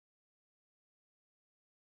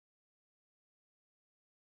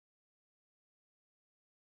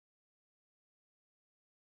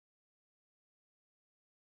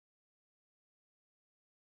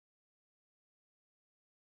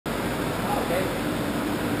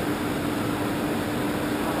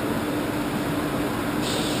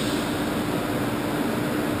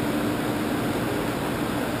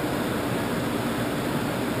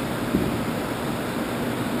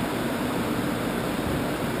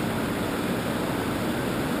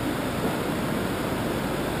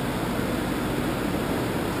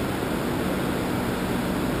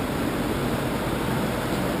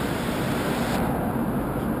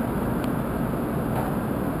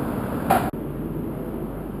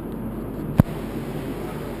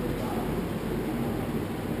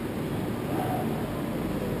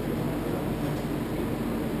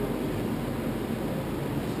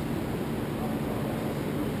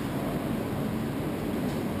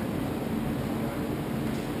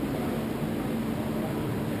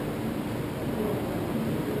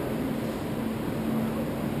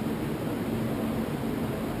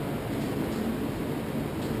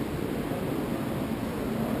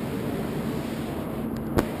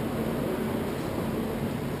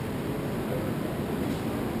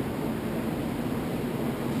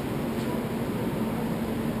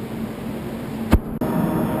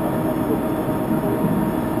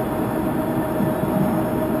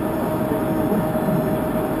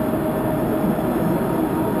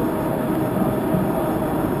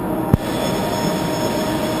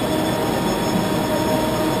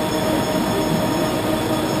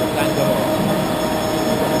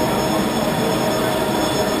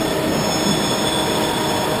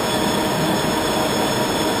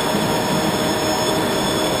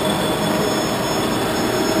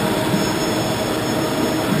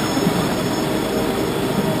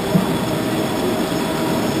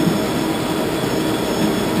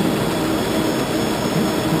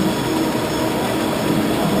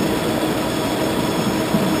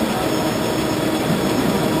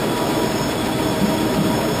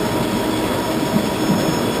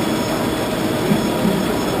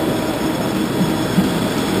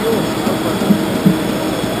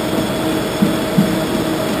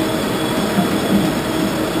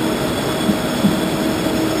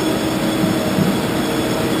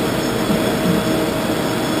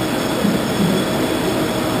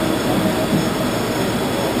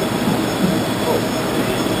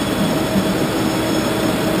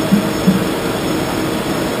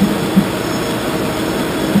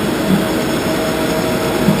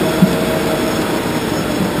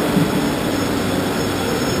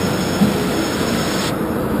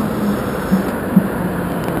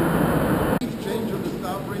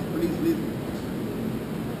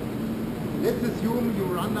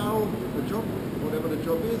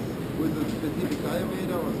with a specific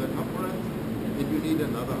diameter or circumference, and you need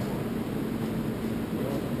another one.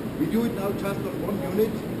 We do it now just on one unit,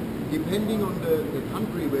 depending on the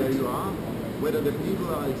country where you are, whether the people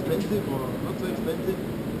are expensive or not so expensive.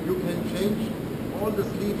 You can change all the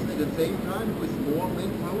sleeves at the same time with more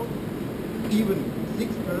manpower. Even 6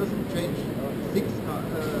 persons change 6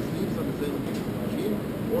 sleeves on the same machine,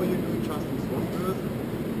 or you do it just with 1 person,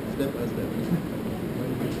 step by step.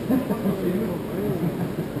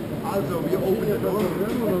 Also, we open the door.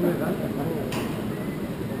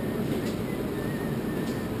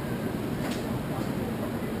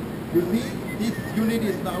 You see, this unit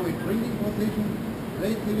is now in printing position.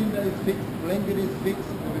 Plate cylinder is fixed, blanket is fixed,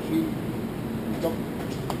 the machine stop.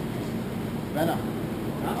 Werner.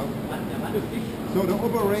 So the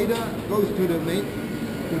operator goes to the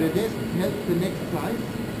desk, helps the next size.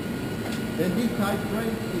 Then this side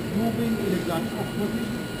frame is moving in a clutch off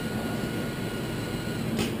position.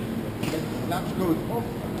 The clutch goes off,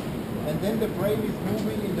 and then the frame is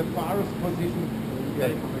moving in the farthest position.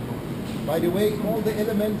 Okay. By the way, all the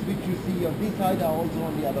elements which you see on this side are also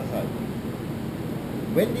on the other side.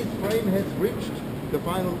 When this frame has reached the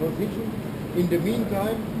final position, in the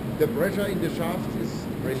meantime, the pressure in the shaft is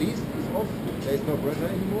released, is off. There is no pressure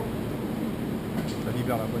anymore.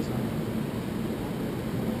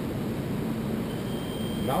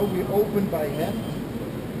 Now we open by hand.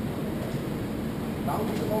 Now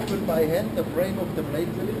we open by hand the frame of the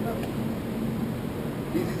plate cylinder.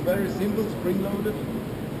 This is very simple, spring-loaded.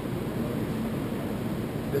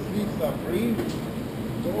 The sleeves are free.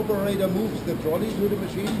 The operator moves the trolley to the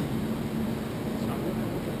machine.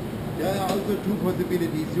 There are also 2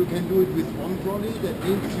 possibilities. You can do it with 1 trolley. That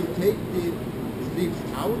means you take the sleeves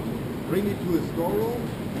out, bring it to a storeroom,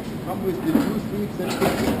 come with the 2 sleeves and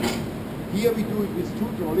fix it. Here we do it with 2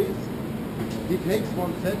 trolleys. He takes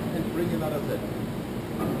 1 set and bring another set.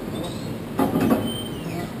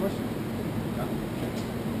 Question?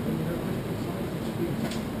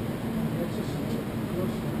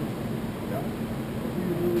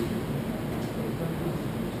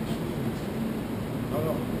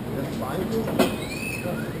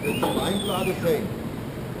 The spines are the same.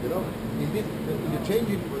 You know, in the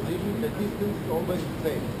changing position, the distance is always the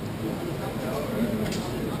same.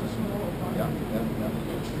 Yeah.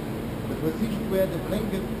 The position where the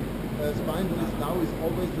blanket spindle is now is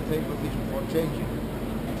always the same position for changing.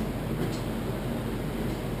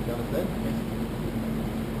 You understand?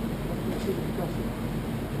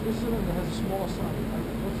 This cylinder has a smaller size.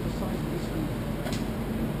 What's the size of this sleeve?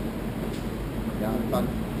 Yeah, but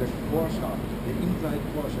the core shaft, the inside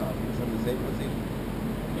core shaft is on the same position.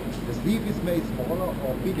 The sleeve is made smaller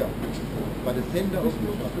or bigger, but the center of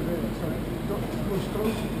the shaft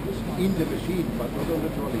in the machine, but not on the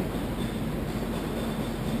trolley.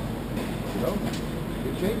 You know?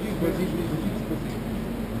 The changing position is a fixed position.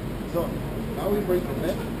 So, now we bring the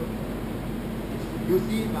map. You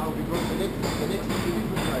see now, because the next is a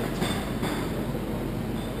different size.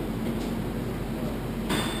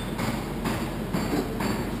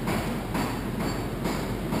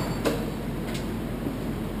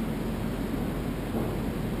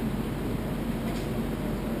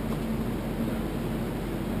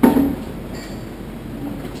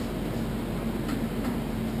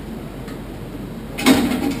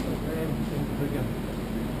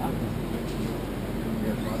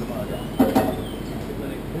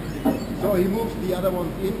 So he moves the other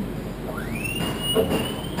ones in,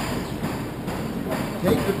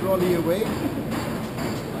 take the trolley away,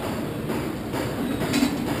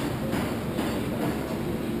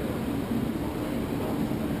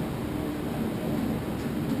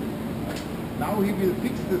 now he will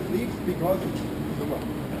fix the sleeves because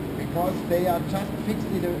they are just fixed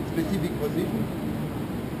in a specific position.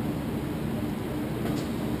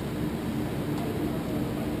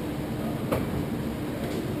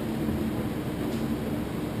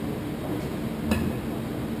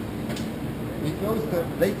 Close the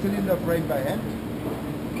plate cylinder frame by hand.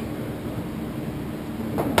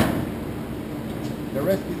 The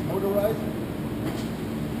rest is motorized.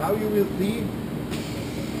 Now you will see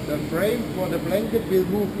the frame for the blanket will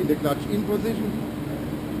move in the clutch in position.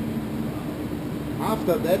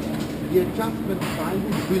 After that, the adjustment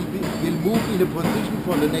spindles will move in a position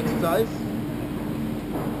for the next size.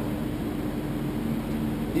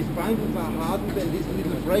 These spindles are hardened and this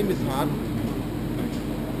little frame is hardened.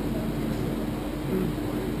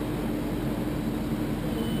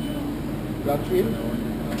 Clutch in.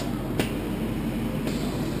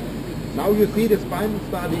 Now you see the spindle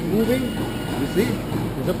starting moving. You see?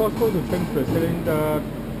 Is it possible to change the cylinder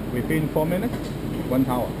within 4 minutes? 1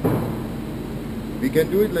 hour? We can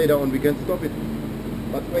do it later on. We can stop it.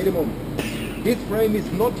 But wait a moment. This frame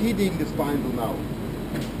is not hitting the spindle now.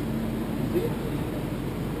 See?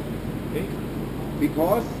 Okay.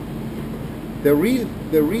 Because the real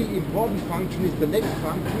important function is the next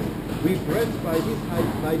function. We press by this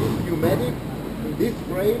pneumatic, this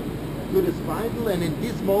frame to the spindle, and in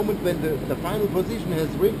this moment when the final position has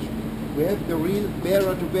reached, we have the real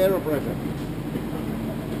bearer-to-bearer pressure.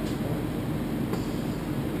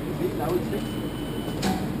 See, now it's fixed.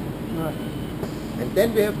 Right. And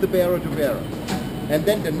then we have the bearer-to-bearer. And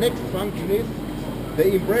then the next function is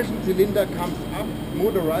the impression cylinder comes up,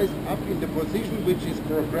 motorized up in the position which is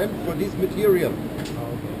programmed for this material.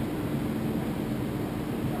 Okay.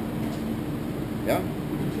 Yeah?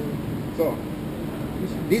 So,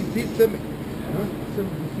 this system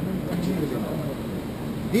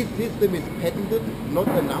is patented, not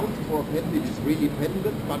announced for a patent, it is really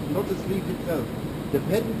patented, but not the sleeve itself. The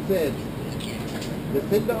patent said the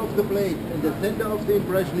center of the blade and the center of the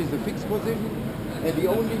impression is a fixed position, and the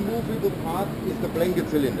only movable part is the blanket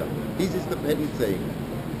cylinder. This is the patent saying.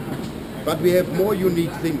 But we have more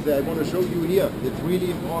unique things that I want to show you here. It's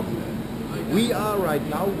really important. We are right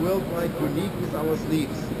now worldwide unique with our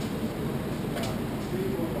sleeves.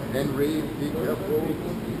 Henry, be careful.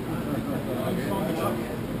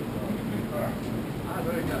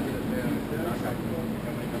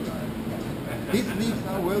 These sleeves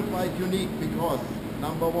are worldwide unique because,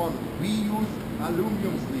 number one, we use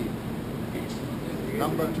aluminum sleeve.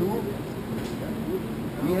 Number two,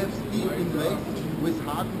 we have steel inlays with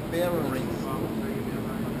hardened bearer rings.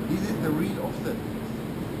 This is the real offset.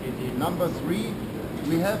 Number three,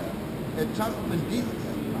 we have adjustment discs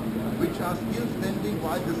which are still standing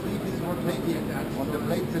while the sleeve is rotating on the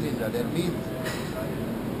blade cylinder. That means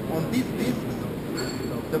on these discs,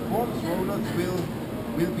 the force rollers will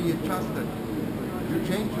be adjusted. You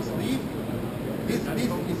change the sleeve, this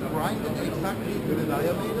disc is grinded exactly to the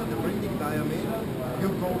diameter, the printing diameter. You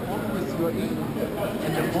go on with your ink,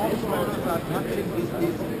 and the force rollers are touching this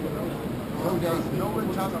disc. So there is no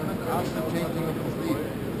adjustment after changing of the sleeve.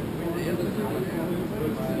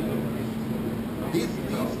 These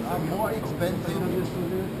sleeves are more expensive.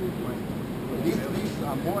 These sleeves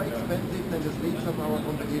are more expensive than the sleeves of our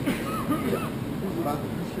competition.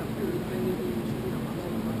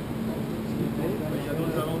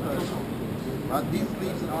 But these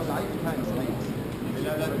sleeves are lifetime sleeves.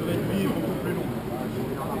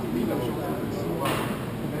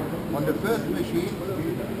 On the first machine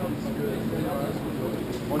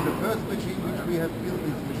which we have built,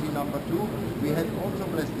 this machine number 2, we had also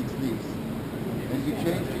plastic sleeves. And we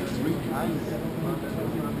changed it 3 times.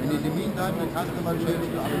 And in the meantime, the customer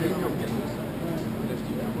changed to aluminum.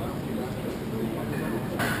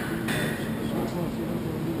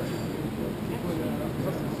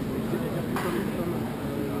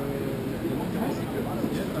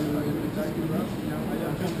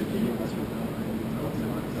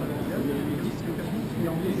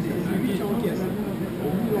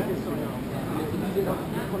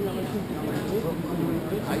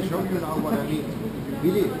 I show you now what I mean.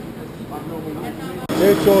 Billy.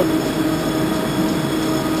 Sehr schon.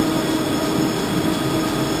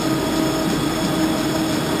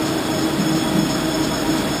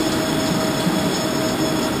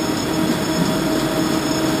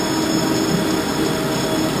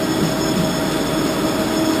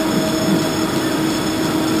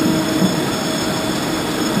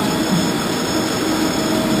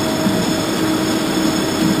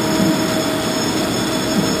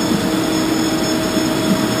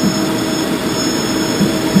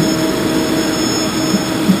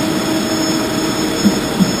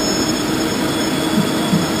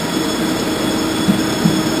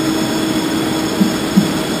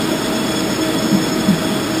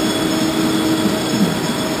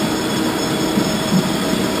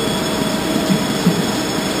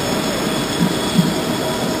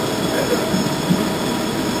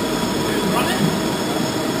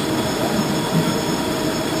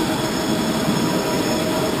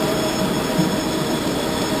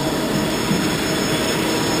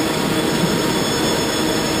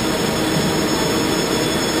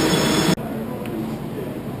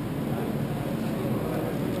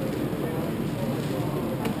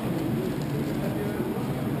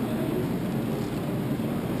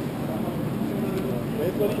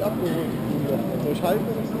 Nicht abgeholt. Durch Halten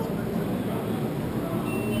ist es.